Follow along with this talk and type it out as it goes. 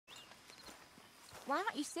Why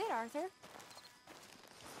don't you sit, Arthur?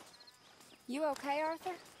 You okay,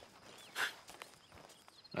 Arthur?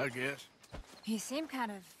 I guess. You seem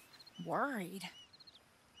kind of worried.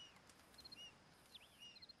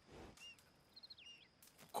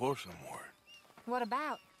 Of course I'm worried. What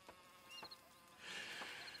about?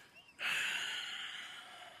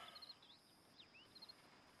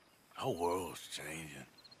 The whole world's changing.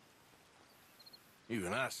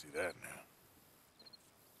 Even I see that now.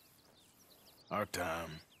 Our time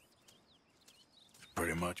is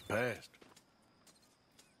pretty much past.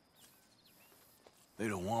 They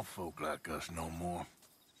don't want folk like us no more.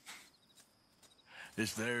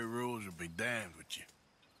 This very rules will be damned with you.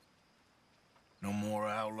 No more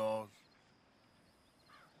outlaws.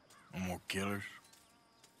 No more killers.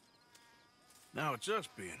 Now it's us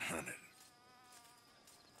being hunted.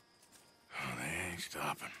 Oh, they ain't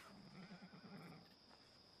stopping.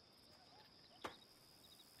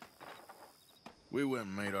 We went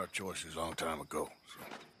and made our choices a long time ago, so...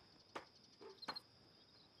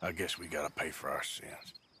 I guess we gotta pay for our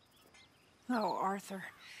sins. Oh, Arthur.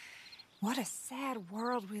 What a sad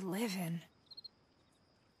world we live in.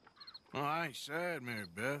 Oh, I ain't sad,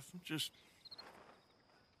 Mary-Beth. I'm just...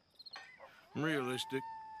 realistic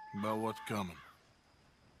about what's coming.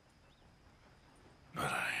 But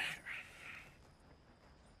I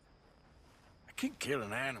keep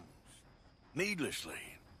killing animals.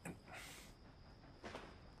 Needlessly. And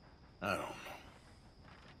I don't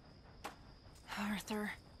know.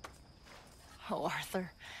 Arthur. Oh,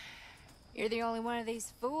 Arthur. You're the only one of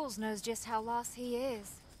these fools knows just how lost he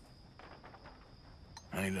is.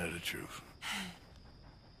 Ain't that the truth?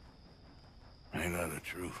 Ain't that the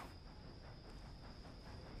truth?